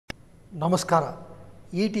ನಮಸ್ಕಾರ.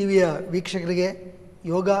 ಈ ಟಿವಿಯ ವೀಕ್ಷಕರಿಗೆ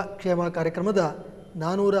ಯೋಗ ಕ್ಷೇಮ ಕಾರ್ಯಕ್ರಮದ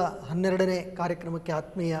 412ನೇ ಕಾರ್ಯಕ್ರಮಕ್ಕೆ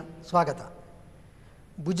ಆತ್ಮೀಯ ಸ್ವಾಗತ.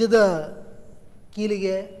 ಭುಜದ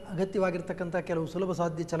ಕೀಲಿಗೆ ಅಗತ್ಯವಾಗಿರ್ತಕ್ಕಂಥ ಕೆಲವು ಸುಲಭ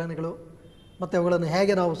ಸಾಧ್ಯ ಚಲನೆಗಳು ಮತ್ತು ಅವುಗಳನ್ನು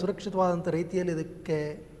ಹೇಗೆ ನಾವು ಸುರಕ್ಷಿತವಾದಂಥ ರೀತಿಯಲ್ಲಿ ಇದಕ್ಕೆ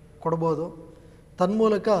ಕೊಡ್ಬೋದು,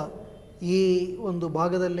 ತನ್ಮೂಲಕ ಈ ಒಂದು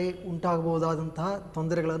ಭಾಗದಲ್ಲಿ ಉಂಟಾಗಬಹುದಾದಂತಹ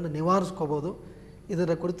ತೊಂದರೆಗಳನ್ನು ನಿವಾರಿಸ್ಕೋಬೋದು,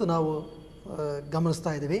 ಇದರ ಕುರಿತು ನಾವು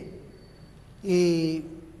ಗಮನಿಸ್ತಾ ಇದ್ದೀವಿ. ಈ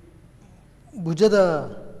ಭುಜದ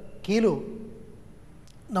ಕೀಲು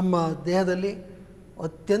ನಮ್ಮ ದೇಹದಲ್ಲಿ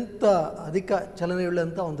ಅತ್ಯಂತ ಅಧಿಕ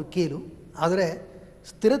ಚಲನೆಯುಳ್ಳಂಥ ಒಂದು ಕೀಲು. ಆದರೆ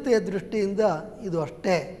ಸ್ಥಿರತೆಯ ದೃಷ್ಟಿಯಿಂದ ಇದು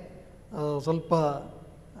ಅಷ್ಟೇ ಸ್ವಲ್ಪ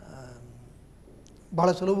ಬಹಳ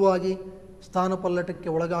ಸುಲಭವಾಗಿ ಸ್ಥಾನಪಲ್ಲಟಕ್ಕೆ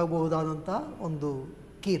ಒಳಗಾಗಬಹುದಾದಂಥ ಒಂದು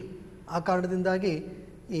ಕೀಲು. ಆ ಕಾರಣದಿಂದಾಗಿ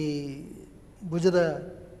ಈ ಭುಜದ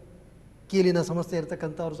ಕೀಲಿನ ಸಮಸ್ಯೆ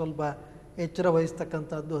ಇರತಕ್ಕಂಥವ್ರು ಸ್ವಲ್ಪ ಎಚ್ಚರ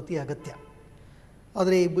ವಹಿಸ್ತಕ್ಕಂಥದ್ದು ಅತಿ ಅಗತ್ಯ.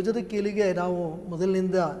 ಆದರೆ ಈ ಭುಜದ ಕೀಲಿಗೆ ನಾವು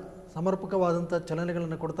ಮೊದಲಿನಿಂದ ಸಮರ್ಪಕವಾದಂಥ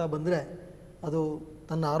ಚಲನೆಗಳನ್ನು ಕೊಡ್ತಾ ಬಂದರೆ ಅದು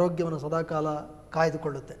ತನ್ನ ಆರೋಗ್ಯವನ್ನು ಸದಾಕಾಲ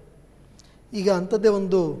ಕಾಯ್ದುಕೊಳ್ಳುತ್ತೆ. ಈಗ ಅಂಥದ್ದೇ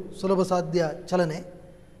ಒಂದು ಸುಲಭ ಸಾಧ್ಯ ಚಲನೆ.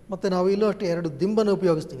 ಮತ್ತು ನಾವು ಇಲ್ಲೂ ಅಷ್ಟೇ 2 ದಿಂಬನ್ನು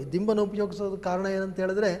ಉಪಯೋಗಿಸ್ತೀವಿ. ದಿಂಬನ್ನು ಉಪಯೋಗಿಸೋದು ಕಾರಣ ಏನಂತ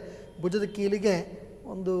ಹೇಳಿದ್ರೆ, ಭುಜದ ಕೀಲಿಗೆ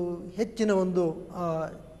ಒಂದು ಹೆಚ್ಚಿನ ಒಂದು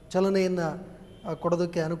ಚಲನೆಯನ್ನು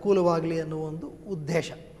ಕೊಡೋದಕ್ಕೆ ಅನುಕೂಲವಾಗಲಿ ಅನ್ನುವ ಒಂದು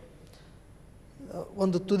ಉದ್ದೇಶ.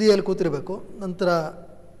 ಒಂದು ತುದಿಯಲ್ಲಿ ಕೂತಿರಬೇಕು, ನಂತರ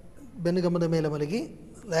ಬೆನ್ನುಗಮ್ಮದ ಮೇಲೆ ಮಲಗಿ,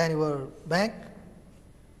 ಲಯನ್ ಯುವರ್ ಬ್ಯಾಕ್,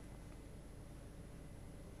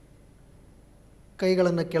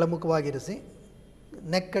 ಕೈಗಳನ್ನು ಕೆಳಮುಖವಾಗಿರಿಸಿ,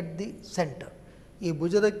 ನೆಕ್ ಅಟ್ ದಿ ಸೆಂಟರ್. ಈ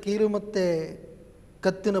ಭುಜದ ಕೀಲು ಮತ್ತು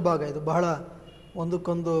ಕತ್ತಿನ ಭಾಗ ಇದು ಬಹಳ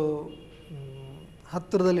ಒಂದಕ್ಕೊಂದು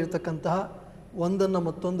ಹತ್ತಿರದಲ್ಲಿರ್ತಕ್ಕಂತಹ, ಒಂದನ್ನು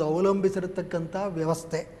ಮತ್ತೊಂದು ಅವಲಂಬಿಸಿರತಕ್ಕಂಥ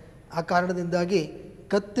ವ್ಯವಸ್ಥೆ. ಆ ಕಾರಣದಿಂದಾಗಿ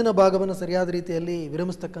ಕತ್ತಿನ ಭಾಗವನ್ನು ಸರಿಯಾದ ರೀತಿಯಲ್ಲಿ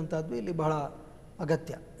ವಿರಮಿಸ್ತಕ್ಕಂಥದ್ದು ಇಲ್ಲಿ ಬಹಳ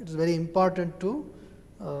ಅಗತ್ಯ. It's very important to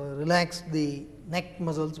relax the neck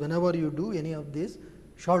muscles whenever you do any of these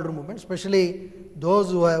shoulder movements, especially those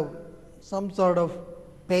who have some sort of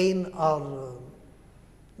pain or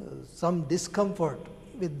some discomfort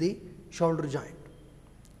with the shoulder joint.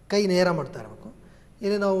 ಕೈ ನೇರ ಮಾಡ್ತಾ ಇರಬೇಕು.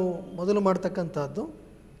 ಇಲ್ಲಿ ನಾವು ಮೊದಲು ಮಾಡ್ತಕ್ಕಂಥದ್ದು,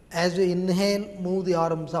 as you inhale move the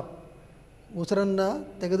arms up, ಉಸಿರನ್ನು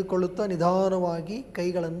ತೆಗೆದುಕೊಳ್ಳುತ್ತಾ ನಿಧಾನವಾಗಿ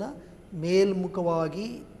ಕೈಗಳನ್ನು ಮೇಲ್ಮುಖವಾಗಿ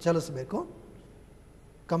ಚಲಿಸಬೇಕು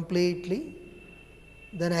completely.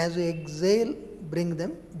 Then as you exhale, bring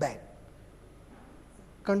them back.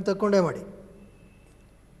 ಕಣ್ಣು ತಕ್ಕೊಂಡೇ ಮಾಡಿ.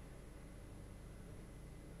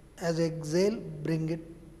 As you exhale, bring it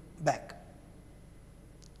back.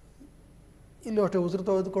 ಇಲ್ಲೂ ಅಷ್ಟೇ ಉಸಿರು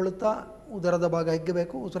ತೆಗೆದುಕೊಳ್ಳುತ್ತಾ ಉದರದ ಭಾಗ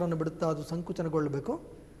ಹಿಗ್ಗಬೇಕು, ಉಸಿರನ್ನು ಬಿಡುತ್ತಾ ಅದು ಸಂಕುಚನಗೊಳ್ಳಬೇಕು.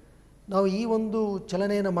 ನಾವು ಈ ಒಂದು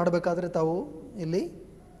ಚಲನೆಯನ್ನು ಮಾಡಬೇಕಾದ್ರೆ ತಾವು ಇಲ್ಲಿ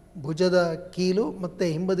ಭುಜದ ಕೀಲು ಮತ್ತು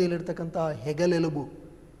ಹಿಂಬದಿಯಲ್ಲಿರ್ತಕ್ಕಂಥ ಹೆಗಲೆಲುಬು,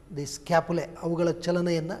 ದಿ ಸ್ಕ್ಯಾಪುಲೆ, ಅವುಗಳ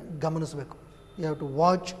ಚಲನೆಯನ್ನು ಗಮನಿಸಬೇಕು. You have to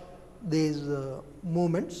watch these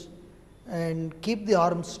movements and keep the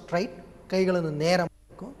arms straight. ಕೈಗಳನ್ನು ನೇರ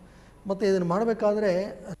ಮಾಡಬೇಕು. ಮತ್ತು ಇದನ್ನು ಮಾಡಬೇಕಾದ್ರೆ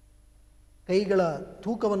ಕೈಗಳ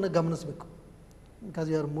ತೂಕವನ್ನು ಗಮನಿಸಬೇಕು. Because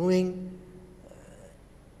you are moving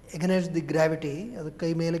against the gravity. ಅದು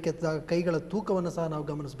ಕೈ ಮೇಲೆ ಕೆತ್ತಿದಾಗ ಕೈಗಳ ತೂಕವನ್ನು ಸಹ ನಾವು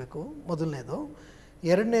ಗಮನಿಸಬೇಕು, ಮೊದಲನೇದು.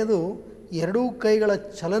 ಎರಡನೇದು, ಎರಡೂ ಕೈಗಳ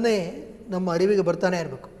ಚಲನೆ ನಮ್ಮ ಅರಿವಿಗೆ ಬರ್ತಾನೆ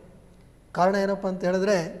ಇರಬೇಕು. ಕಾರಣ ಏನಪ್ಪ ಅಂತ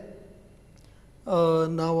ಹೇಳಿದ್ರೆ,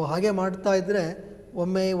 ನಾವು ಹಾಗೆ ಮಾಡ್ತಾ ಇದ್ದರೆ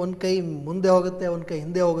ಒಮ್ಮೆ ಒಂದು ಕೈ ಮುಂದೆ ಹೋಗುತ್ತೆ, ಒಂದು ಕೈ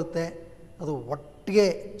ಹಿಂದೆ ಹೋಗುತ್ತೆ. ಅದು ಒಟ್ಟಿಗೆ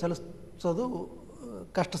ಚಲಿಸೋದು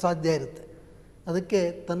ಕಷ್ಟ ಸಾಧ್ಯ ಇರುತ್ತೆ. ಅದಕ್ಕೆ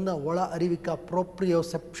ತನ್ನ ಒಳ ಅರಿವಿಕ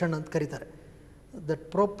ಪ್ರೋಪ್ರಿಯೋಸೆಪ್ಷನ್ ಅಂತ ಕರೀತಾರೆ. That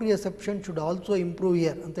ಪ್ರೋಪ್ರಿಯೋಸೆಪ್ಷನ್ should also improve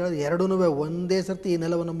here ಅಂತ ಹೇಳಿದ್ರೆ, ಎರಡೂ ಒಂದೇ ಸರ್ತಿ ಈ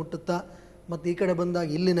ನೆಲವನ್ನು ಮುಟ್ಟುತ್ತಾ ಮತ್ತು ಈ ಕಡೆ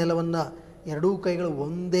ಬಂದಾಗ ಇಲ್ಲಿ ನೆಲವನ್ನು ಎರಡೂ ಕೈಗಳು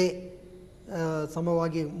ಒಂದೇ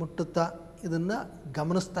ಸಮವಾಗಿ ಮುಟ್ಟುತ್ತಾ ಇದನ್ನು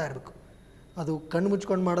ಗಮನಿಸ್ತಾ ಇರಬೇಕು. ಅದು ಕಣ್ಣು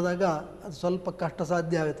ಮುಚ್ಕೊಂಡು ಮಾಡಿದಾಗ ಅದು ಸ್ವಲ್ಪ ಕಷ್ಟ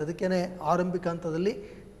ಸಾಧ್ಯ ಆಗುತ್ತೆ. ಅದಕ್ಕೇ ಆರಂಭಿಕ ಹಂತದಲ್ಲಿ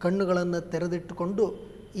ಕಣ್ಣುಗಳನ್ನು ತೆರೆದಿಟ್ಟುಕೊಂಡು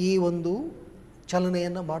ಈ ಒಂದು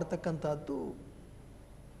ಚಲನೆಯನ್ನು ಮಾಡ್ತಕ್ಕಂಥದ್ದು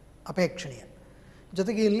ಅಪೇಕ್ಷಣೀಯ.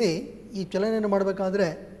 ಜೊತೆಗೆ ಇಲ್ಲಿ ಈ ಚಲನೆಯನ್ನು ಮಾಡಬೇಕಾದ್ರೆ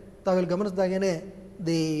ತಾವಿಲ್ಲಿ ಗಮನಿಸಿದಾಗೇ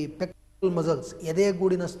ದಿ ಪೆಕ್ಟೋರಲ್ ಮಸಲ್ಸ್,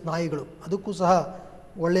 ಎದೆಗೂಡಿನ ಸ್ನಾಯುಗಳು, ಅದಕ್ಕೂ ಸಹ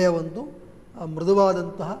ಒಳ್ಳೆಯ ಒಂದು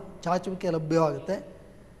ಮೃದುವಾದಂತಹ ಚಾಚುವಿಕೆ ಲಭ್ಯವಾಗುತ್ತೆ.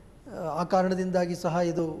 ಆ ಕಾರಣದಿಂದಾಗಿ ಸಹ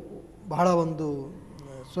ಇದು ಬಹಳ ಒಂದು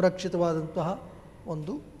ಸುರಕ್ಷಿತವಾದಂತಹ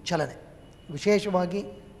ಒಂದು ಚಲನೆ. ವಿಶೇಷವಾಗಿ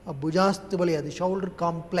ಭುಜಾಸ್ತಿ ಬಲಿ, ಅದು ಶೋಲ್ಡರ್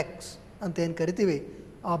ಕಾಂಪ್ಲೆಕ್ಸ್ ಅಂತ ಏನು ಕರಿತೀವಿ,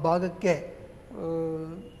 ಆ ಭಾಗಕ್ಕೆ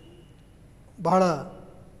ಬಹಳ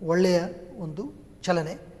ಒಳ್ಳೆಯ ಒಂದು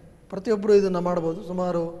ಚಲನೆ. ಪ್ರತಿಯೊಬ್ಬರು ಇದನ್ನು ಮಾಡ್ಬೋದು.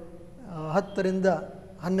 ಸುಮಾರು 10ರಿಂದ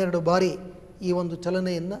 12 ಬಾರಿ ಈ ಒಂದು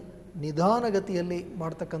ಚಲನೆಯನ್ನು ನಿಧಾನಗತಿಯಲ್ಲಿ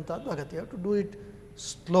ಮಾಡ್ತಕ್ಕಂಥದ್ದು ಅಗತ್ಯ. To do it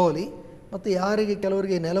slowly. ಮತ್ತು ಯಾರಿಗೆ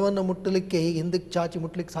ಕೆಲವರಿಗೆ ನೆಲವನ್ನು ಮುಟ್ಟಲಿಕ್ಕೆ ಹೀಗೆ ಹಿಂದಕ್ಕೆ ಚಾಚಿ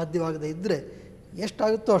ಮುಟ್ಟಲಿಕ್ಕೆ ಸಾಧ್ಯವಾಗದೇ ಇದ್ದರೆ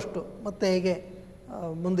ಎಷ್ಟಾಗುತ್ತೋ ಅಷ್ಟು ಮತ್ತೆ ಹೇಗೆ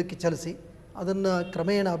ಮುಂದಕ್ಕೆ ಚಲಿಸಿ ಅದನ್ನು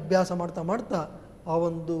ಕ್ರಮೇಣ ಅಭ್ಯಾಸ ಮಾಡ್ತಾ ಮಾಡ್ತಾ ಆ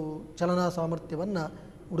ಒಂದು ಚಲನಾ ಸಾಮರ್ಥ್ಯವನ್ನು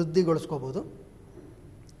ವೃದ್ಧಿಗೊಳಿಸ್ಕೋಬೋದು.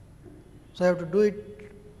 So have to do it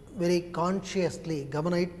very consciously,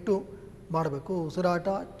 ಗಮನ ಇಟ್ಟು ಮಾಡಬೇಕು. ಉಸಿರಾಟ,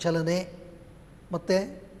 ಚಲನೆ ಮತ್ತು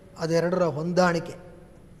ಅದೆರಡರ ಹೊಂದಾಣಿಕೆ,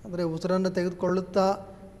 ಅಂದರೆ ಉಸಿರನ್ನು ತೆಗೆದುಕೊಳ್ಳುತ್ತಾ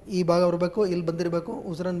ಈ ಭಾಗ ಬರಬೇಕು, ಇಲ್ಲಿ ಬಂದಿರಬೇಕು,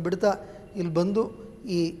 ಉಸಿರನ್ನು ಬಿಡ್ತಾ ಇಲ್ಲಿ ಬಂದು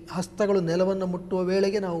ಈ ಹಸ್ತಗಳು ನೆಲವನ್ನು ಮುಟ್ಟುವ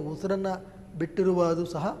ವೇಳೆಗೆ ನಾವು ಉಸಿರನ್ನು ಬಿಟ್ಟಿರುವುದು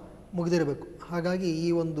ಸಹ ಮುಗಿದಿರಬೇಕು. ಹಾಗಾಗಿ ಈ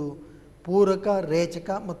ಒಂದು ಪೂರಕ, ರೇಚಕ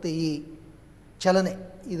ಮತ್ತು ಈ ಚಲನೆ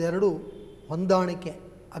ಇದೆರಡು ಹೊಂದಾಣಿಕೆ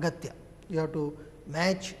ಅಗತ್ಯ. You have to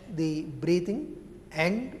match the breathing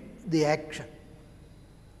and the action.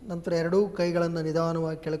 ನಂತರ ಎರಡೂ ಕೈಗಳನ್ನು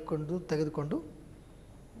ನಿಧಾನವಾಗಿ ಕೆಳಕೊಂಡು ತೆಗೆದುಕೊಂಡು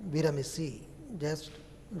ವಿರಮಿಸಿ, ಜಸ್ಟ್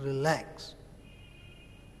ರಿಲ್ಯಾಕ್ಸ್.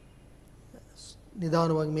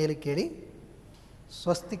 ನಿಧಾನವಾಗಿ ಮೇಲೆ ಕೇಳಿ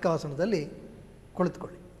ಸ್ವಸ್ತಿಕಾಸನದಲ್ಲಿ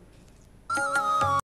ಕುಳಿತುಕೊಳ್ಳಿ.